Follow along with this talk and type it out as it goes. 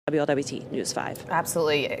WLWT News 5.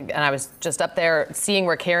 Absolutely. And I was just up there seeing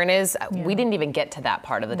where Karen is. Yeah. We didn't even get to that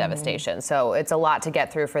part of the devastation. So it's a lot to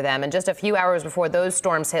get through for them. And just a few hours before those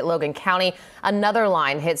storms hit Logan County, another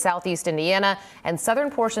line hit southeast Indiana and southern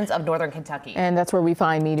portions of northern Kentucky. And that's where we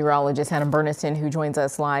find meteorologist Adam Berniston, who joins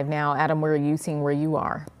us live now. Adam, where are you seeing where you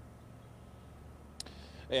are?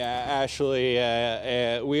 Yeah, Ashley,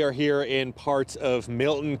 we are here in parts of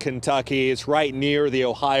Milton, Kentucky. It's right near the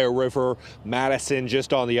Ohio River, Madison,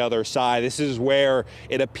 just on the other side. This is where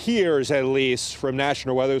it appears, at least from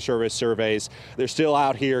National Weather Service surveys, they're still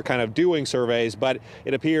out here kind of doing surveys, but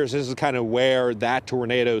it appears this is kind of where that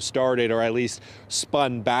tornado started, or at least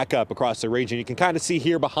spun back up across the region. You can kind of see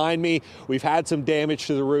here behind me, we've had some damage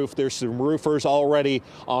to the roof. There's some roofers already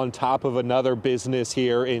on top of another business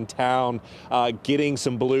here in town, getting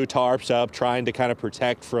some blue tarps up, trying to kind of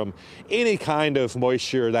protect from any kind of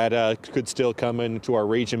moisture that could still come into our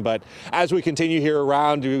region. But as we continue here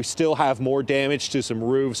around, we still have more damage to some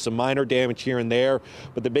roofs, some minor damage here and there.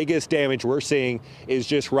 But the biggest damage we're seeing is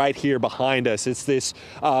just right here behind us. It's this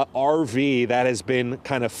RV that has been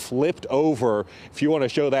kind of flipped over. If you want to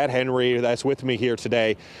show that, Henry, that's with me here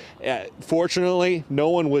today. Fortunately, no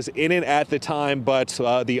one was in it at the time, but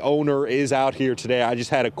the owner is out here today. I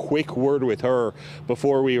just had a quick word with her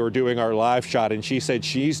before we were doing our live shot, and she said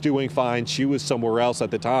she's doing fine. She was somewhere else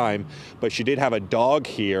at the time, but she did have a dog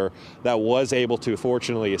here that was able to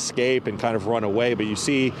fortunately escape and kind of run away. But you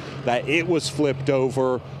see that it was flipped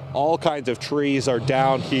over. All kinds of trees are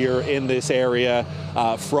down here in this area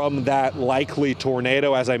from that likely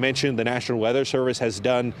tornado. As I mentioned, the National Weather Service has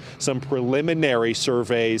done some preliminary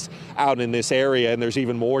surveys out in this area, and there's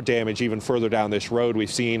even more damage even further down this road.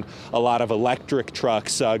 We've seen a lot of electric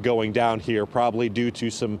trucks going down here, probably due to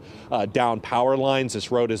some down power lines.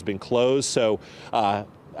 This road has been closed. So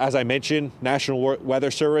as I mentioned, National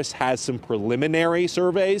Weather Service has some preliminary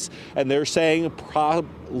surveys, and they're saying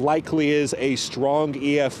likely is a strong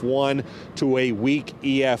EF1 to a weak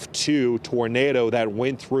EF2 tornado that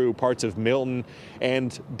went through parts of Milton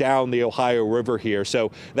and down the Ohio River here. So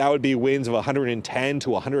that would be winds of 110 to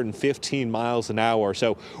 115 miles an hour.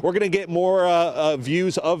 So we're going to get more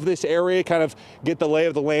views of this area, kind of get the lay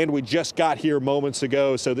of the land. We just got here moments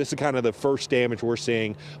ago, so this is kind of the first damage we're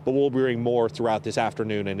seeing, but we'll bring more throughout this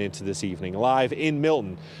afternoon and into this evening. Live in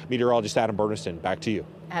Milton, meteorologist Adam Berniston, back to you.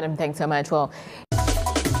 Adam, thanks so much. Well,